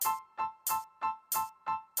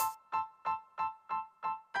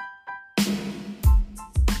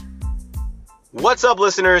What's up,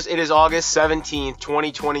 listeners? It is August 17th,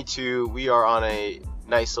 2022. We are on a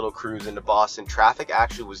nice little cruise into Boston. Traffic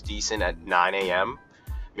actually was decent at 9 a.m.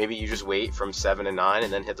 Maybe you just wait from 7 to 9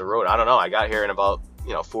 and then hit the road. I don't know. I got here in about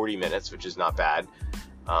 40 minutes, which is not bad.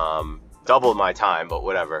 Doubled my time, but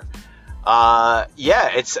whatever.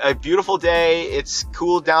 It's a beautiful day. It's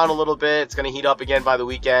cooled down a little bit. It's going to heat up again by the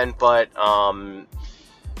weekend, but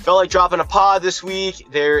felt like dropping a pod this week.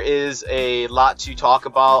 There is a lot to talk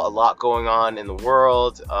about, a lot going on in the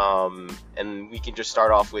world, and we can just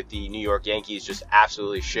start off with the New York Yankees just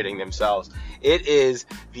absolutely shitting themselves. It is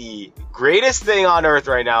the greatest thing on earth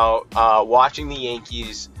right now, watching the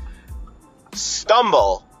Yankees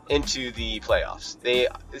stumble into the playoffs. They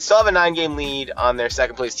still have a 9-game lead on their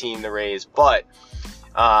second-place team, the Rays, but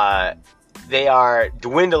they are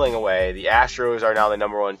dwindling away. The Astros are now the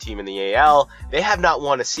number one team in the AL. They have not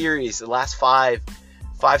won a series. The last five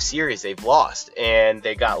series they've lost, and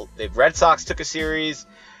the Red Sox took a series,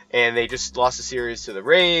 and they just lost a series to the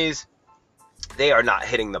Rays. They are not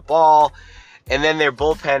hitting the ball, and then their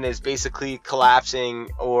bullpen is basically collapsing,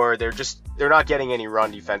 or they're not getting any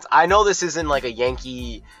run defense. I know this isn't like a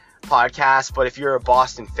Yankee podcast, but if you're a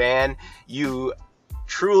Boston fan, you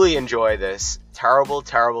truly enjoy this terrible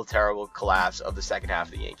collapse of the second half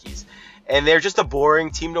of the Yankees. And they're just a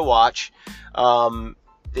boring team to watch.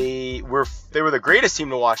 They were the greatest team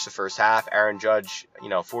to watch the first half. Aaron Judge,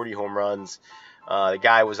 40 home runs. The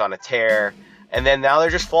guy was on a tear. And then now they're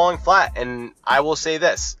just falling flat. And I will say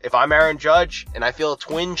this, if I'm Aaron Judge and I feel a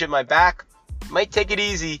twinge in my back, might take it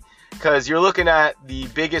easy, because you're looking at the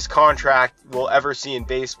biggest contract we'll ever see in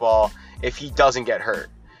baseball if he doesn't get hurt.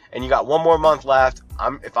 And you got one more month left.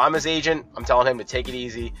 If I'm his agent, I'm telling him to take it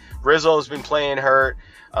easy. Rizzo's been playing hurt.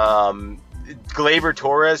 Gleyber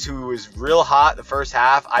Torres, who was real hot the first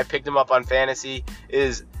half, I picked him up on fantasy,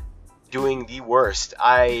 is doing the worst.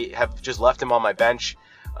 I have just left him on my bench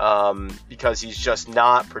because he's just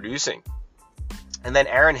not producing. And then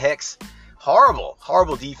Aaron Hicks, horrible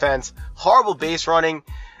defense, horrible base running.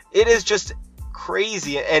 It is just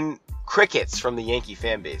crazy, and crickets from the Yankee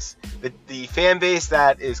fan base. The fan base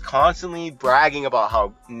that is constantly bragging about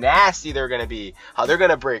how nasty they're going to be, how they're going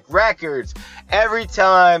to break records. Every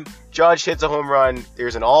time Judge hits a home run,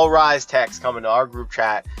 there's an all-rise text coming to our group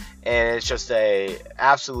chat, and it's just a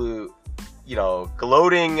absolute,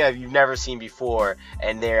 gloating that you've never seen before,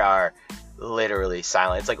 and they are literally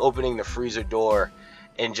silent. It's like opening the freezer door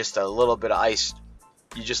and just a little bit of ice.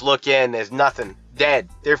 You just look in, there's nothing. Dead.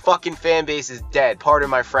 Their fucking fan base is dead. Pardon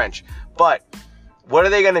my French. But what are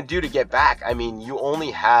they going to do to get back? I mean, you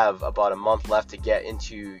only have about a month left to get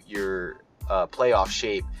into your playoff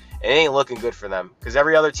shape. It ain't looking good for them, because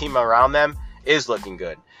every other team around them is looking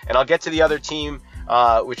good. And I'll get to the other team,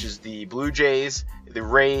 which is the Blue Jays, the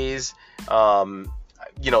Rays,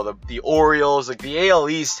 the Orioles. Like, the AL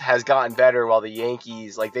East has gotten better, while the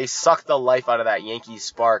Yankees, they sucked the life out of that Yankees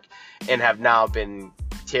spark and have now been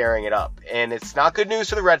tearing it up. And it's not good news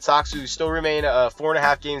for the Red Sox, who still remain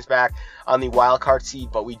 4.5 games back on the wild card seed,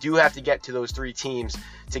 but we do have to get to those 3 teams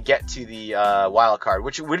to get to the wild card,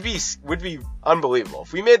 which would be unbelievable.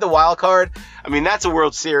 If we made the wild card, I mean, that's a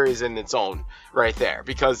World Series in its own right there,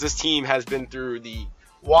 because this team has been through the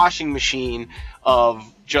washing machine of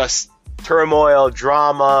just turmoil,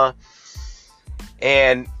 drama,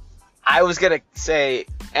 and I was gonna say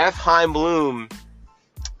F. Chaim Bloom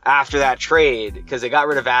after that trade, because they got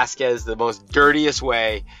rid of Vasquez the most dirtiest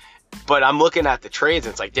way. But I'm looking at the trades,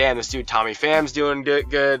 and it's like, damn, this dude Tommy Pham's doing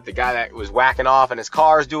good. The guy that was whacking off in his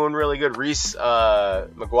car is doing really good. Reese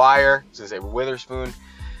McGuire, I was gonna say Witherspoon,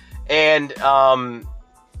 and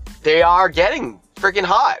they are getting freaking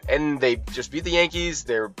hot, and they just beat the Yankees.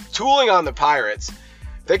 They're tooling on the Pirates.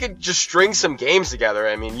 They could just string some games together.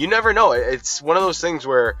 I mean, you never know. It's one of those things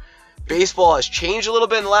where baseball has changed a little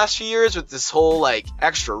bit in the last few years with this whole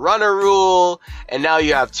extra runner rule, and now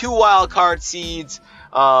you have 2 wild card seeds.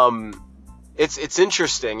 It's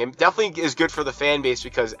interesting, and definitely is good for the fan base,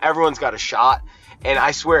 because everyone's got a shot. And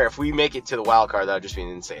I swear, if we make it to the wild card, that would just be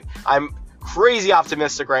insane. I'm crazy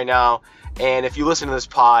optimistic right now, and if you listen to this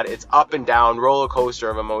pod, it's up and down, roller coaster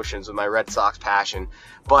of emotions with my Red Sox passion.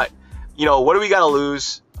 But what do we got to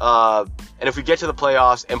lose? And if we get to the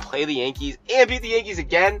playoffs and play the Yankees and beat the Yankees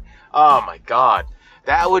again, oh my God,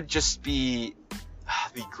 that would just be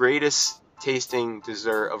the greatest tasting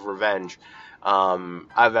dessert of revenge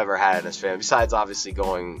I've ever had as a fan. Besides, obviously,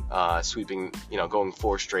 going 4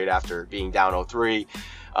 straight after being down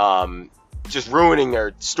 0-3, just ruining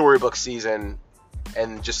their storybook season,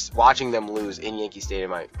 and just watching them lose in Yankee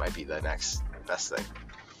Stadium might be the next best thing.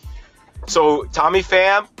 So Tommy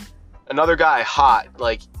Pham, another guy hot.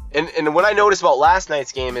 And what I noticed about last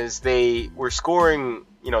night's game is they were scoring,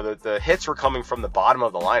 the hits were coming from the bottom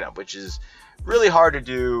of the lineup, which is really hard to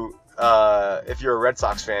do if you're a Red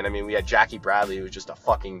Sox fan. I mean, we had Jackie Bradley, who was just a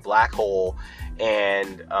fucking black hole,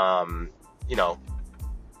 and,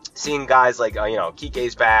 seeing guys like,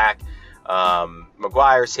 Kike's back,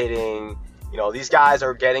 McGuire's hitting, these guys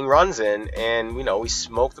are getting runs in, and, we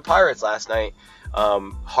smoked the Pirates last night.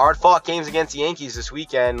 Hard-fought games against the Yankees this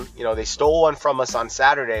weekend. They stole one from us on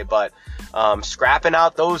Saturday, but scrapping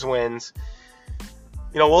out those wins,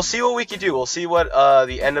 we'll see what we can do. We'll see what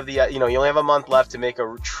the end of the, you only have a month left to make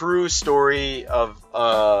a true story of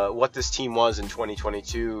what this team was in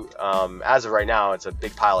 2022. As of right now, it's a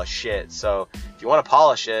big pile of shit. So if you want to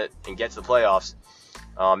polish it and get to the playoffs,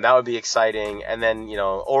 that would be exciting. And then,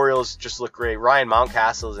 Orioles just look great. Ryan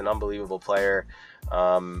Mountcastle is an unbelievable player.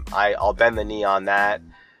 I'll bend the knee on that.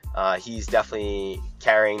 He's definitely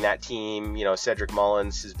carrying that team. Cedric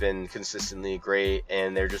Mullins has been consistently great,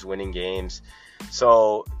 and they're just winning games.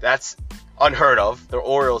 So that's unheard of. The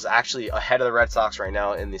Orioles actually ahead of the Red Sox right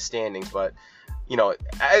now in the standings. But,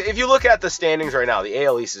 if you look at the standings right now, the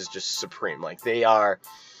AL East is just supreme. Like, they are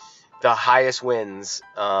the highest wins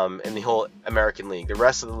in the whole American League. The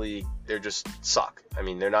rest of the league, they're just suck. I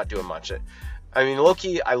mean, they're not doing much. I mean,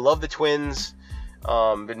 low-key, I love the Twins.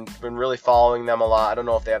 Been really following them a lot. I don't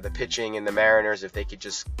know if they have the pitching and the Mariners, if they could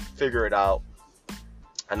just figure it out.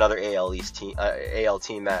 Another AL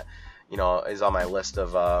team that, is on my list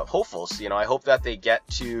of hopefuls. I hope that they get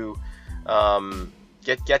to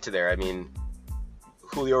get to there. I mean,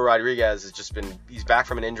 Julio Rodriguez has just been, he's back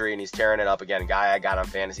from an injury and he's tearing it up again. Guy I got on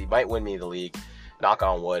fantasy, might win me the league, knock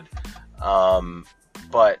on wood.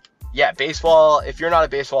 But yeah, baseball, if you're not a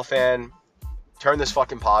baseball fan, turn this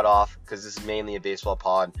fucking pod off, because this is mainly a baseball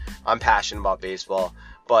pod. I'm passionate about baseball,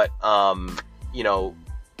 but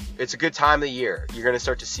it's a good time of the year. You're going to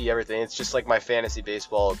start to see everything. It's just like my fantasy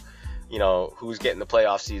baseball, who's getting the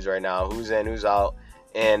playoff seeds right now, who's in, who's out,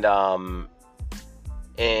 and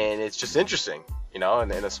it's just interesting, in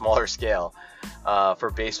a smaller scale for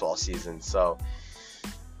baseball season. So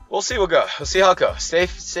we'll see. We'll see how it goes. Stay,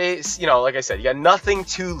 like I said, you got nothing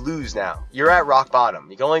to lose now. You're at rock bottom.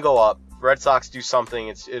 You can only go up. Red Sox do something.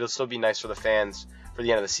 It'll still be nice for the fans for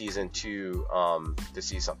the end of the season to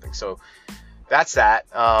see something. So that's that.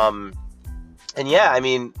 And yeah, I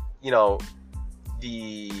mean, I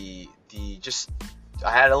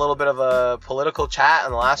had a little bit of a political chat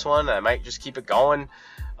on the last one. I might just keep it going.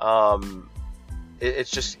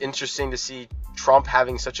 It's just interesting to see Trump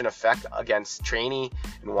having such an effect against Cheney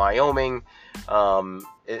in Wyoming.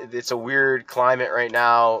 It's a weird climate right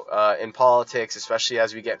now in politics, especially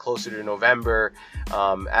as we get closer to November.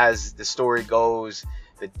 As the story goes,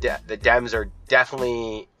 the Dems are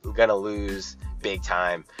definitely gonna lose big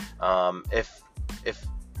time. If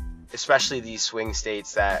especially these swing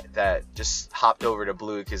states that just hopped over to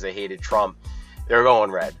blue because they hated Trump, they're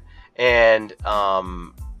going red. And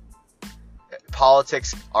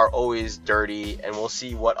politics are always dirty, and we'll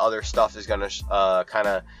see what other stuff is gonna kind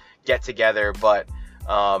of get together. But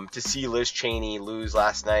to see Liz Cheney lose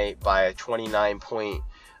last night by a 29-point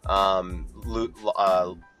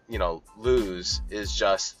lose is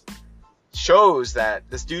just shows that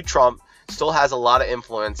this dude Trump still has a lot of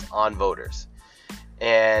influence on voters.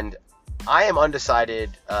 And I am undecided,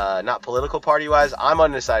 not political party wise, I'm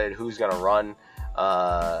undecided who's gonna run.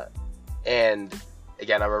 And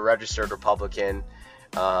again, I'm a registered Republican,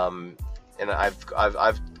 and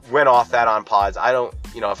I've went off that on pods. I don't,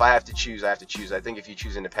 if I have to choose, I have to choose. I think if you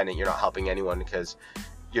choose independent, you're not helping anyone, because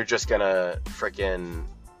you're just gonna freaking,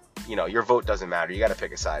 your vote doesn't matter. You got to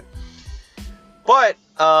pick a side. But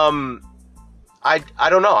I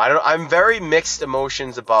don't know. I'm very mixed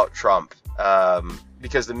emotions about Trump,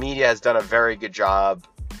 because the media has done a very good job,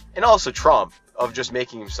 and also Trump, of just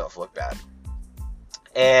making himself look bad.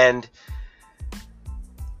 And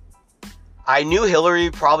I knew Hillary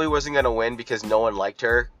probably wasn't going to win because no one liked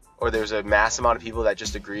her, or there's a mass amount of people that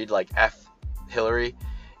just agreed, like, F Hillary,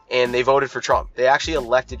 and they voted for Trump. They actually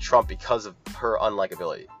elected Trump because of her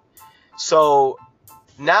unlikability. So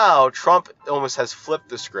now Trump almost has flipped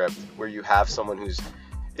the script, where you have someone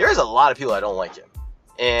there's a lot of people that don't like him,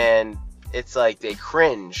 and it's like they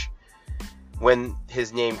cringe when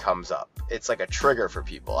his name comes up. It's like a trigger for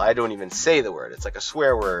people. I don't even say the word. It's like a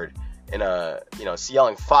swear word in a, it's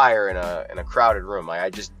yelling fire in a crowded room.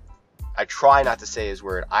 I try not to say his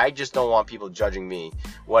word. I just don't want people judging me,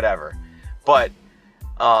 whatever. But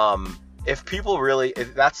if people really,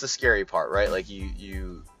 that's the scary part, right? Like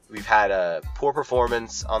we've had a poor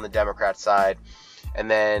performance on the Democrat side, and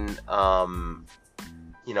then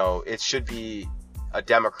it should be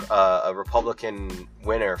a Republican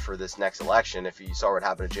winner for this next election. If you saw what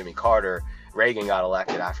happened to Jimmy Carter, Reagan got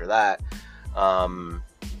elected after that,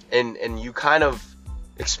 and you kind of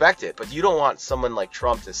expect it, but you don't want someone like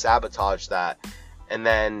Trump to sabotage that, and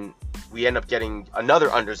then we end up getting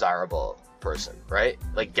another undesirable person, right?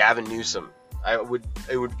 Like Gavin Newsom. It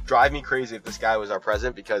would drive me crazy if this guy was our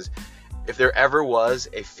president, because if there ever was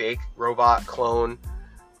a fake robot clone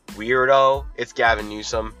weirdo, it's Gavin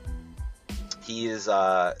Newsom. He is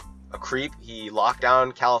a creep. He locked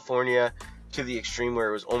down California to the extreme where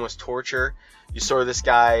it was almost torture. You saw this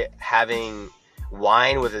guy having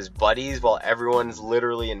wine with his buddies while everyone's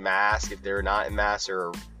literally in masks. If they're not in masks,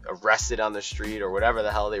 or arrested on the street, or whatever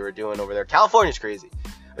the hell they were doing over there. California's crazy.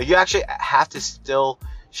 Like, you actually have to still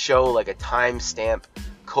show like a timestamp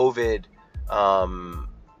COVID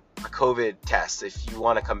test if you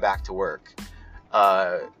want to come back to work.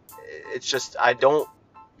 It's just I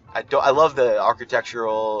love the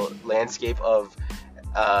architectural landscape of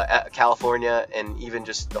California, and even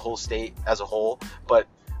just the whole state as a whole, but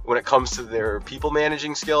when it comes to their people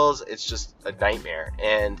managing skills, it's just a nightmare.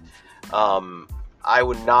 And I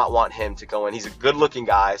would not want him to go in. He's a good looking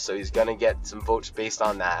guy, so he's gonna get some votes based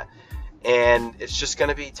on that, and it's just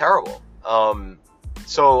gonna be terrible.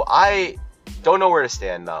 So I don't know where to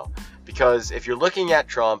stand though, because if you're looking at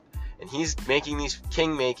Trump and he's making these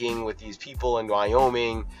king-making with these people in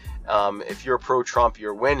Wyoming, if you're pro-Trump,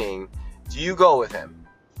 you're winning. Do you go with him?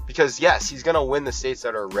 Because yes, he's gonna win the states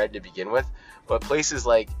that are red to begin with, but places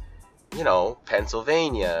like,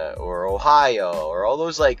 Pennsylvania or Ohio, or all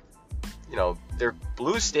those, like, they're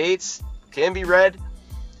blue states, can be red.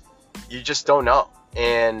 You just don't know.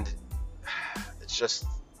 And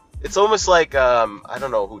it's almost like, I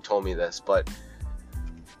don't know who told me this, but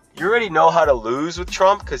you already know how to lose with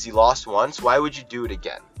Trump because he lost once. Why would you do it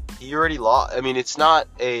again? He already lost. I mean, it's not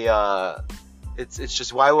it's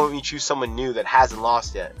just, why won't you choose someone new that hasn't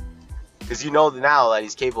lost yet? Because you know now that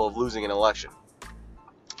he's capable of losing an election.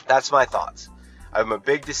 That's my thoughts. I'm a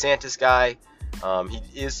big DeSantis guy.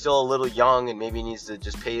 He is still a little young and maybe needs to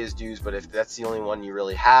just pay his dues, but if that's the only one you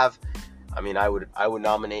really have, I mean, I would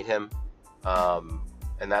nominate him.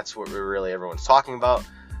 And that's what everyone's talking about.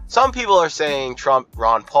 Some people are saying Trump,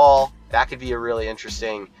 Ron Paul. That could be a really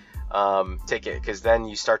interesting ticket, because then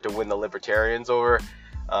you start to win the libertarians over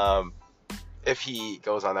if he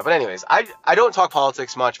goes on that. But anyways, I don't talk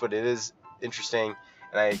politics much, but it is interesting.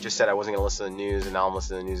 And I just said I wasn't going to listen to the news, and now I'm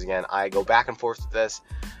listening to the news again. I go back and forth with this.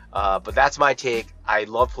 But that's my take. I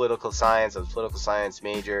love political science. I was a political science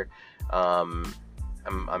major. I'm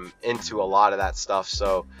into a lot of that stuff.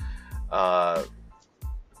 So,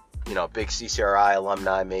 big CCRI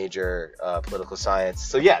alumni major, political science.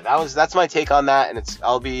 So yeah, that's my take on that. And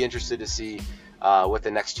I'll be interested to see what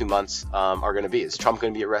the next 2 months are going to be. Is Trump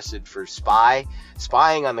going to be arrested for spying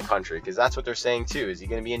on the country? Because that's what they're saying too. Is he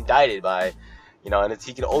going to be indicted by, and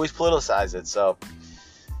he can always politicize it. So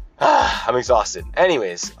I'm exhausted.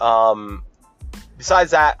 Anyways,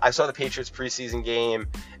 besides that, I saw the Patriots preseason game,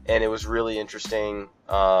 and it was really interesting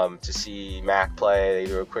to see Mac play. They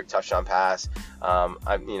threw a quick touchdown pass.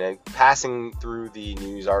 Passing through the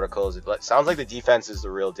news articles, it sounds like the defense is the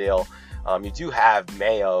real deal. You do have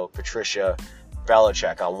Mayo, Patricia,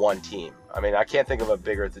 Belichick on one team. I mean, I can't think of a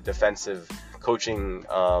bigger defensive coaching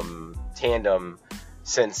tandem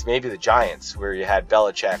since maybe the Giants, where you had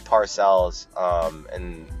Belichick, Parcells,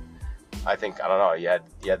 and I don't know, you had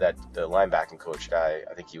the linebacking coach guy.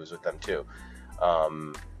 I think he was with them too.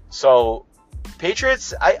 So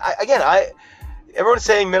Patriots, everyone's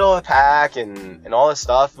saying middle of the pack and all this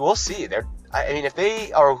stuff. We'll see. If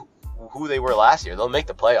they are who they were last year, they'll make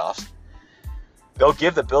the playoffs. They'll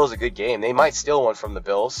give the Bills a good game. They might steal one from the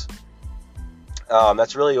Bills.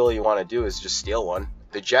 That's really all you want to do, is just steal one.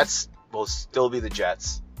 The Jets will still be the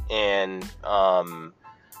Jets, and and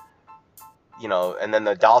then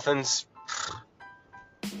the Dolphins.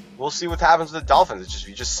 We'll see what happens with the Dolphins.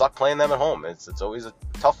 You just suck playing them at home. It's always a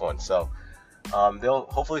tough one. So they'll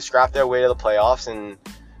hopefully scrap their way to the playoffs, and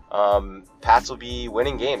Pats will be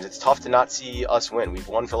winning games. It's tough to not see us win. We've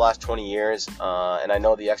won for the last 20 years, and I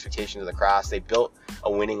know the expectations of the crass. They built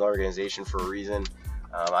a winning organization for a reason.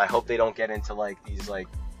 I hope they don't get into these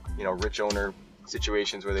rich owner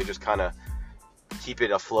situations where they just kind of keep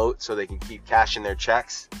it afloat so they can keep cashing their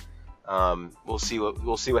checks. We'll see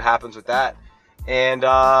what happens with that. And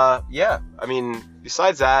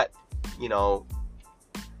besides that,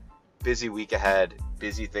 busy week ahead,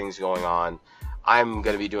 busy things going on. I'm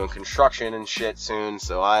going to be doing construction and shit soon,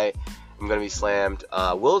 so I am going to be slammed.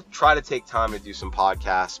 We'll try to take time to do some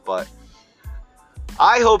podcasts, but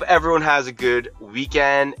I hope everyone has a good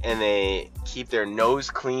weekend and they keep their nose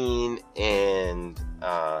clean and,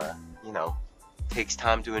 you know, takes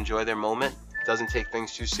time to enjoy their moment, doesn't take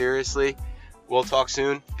things too seriously. We'll talk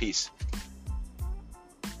soon. Peace.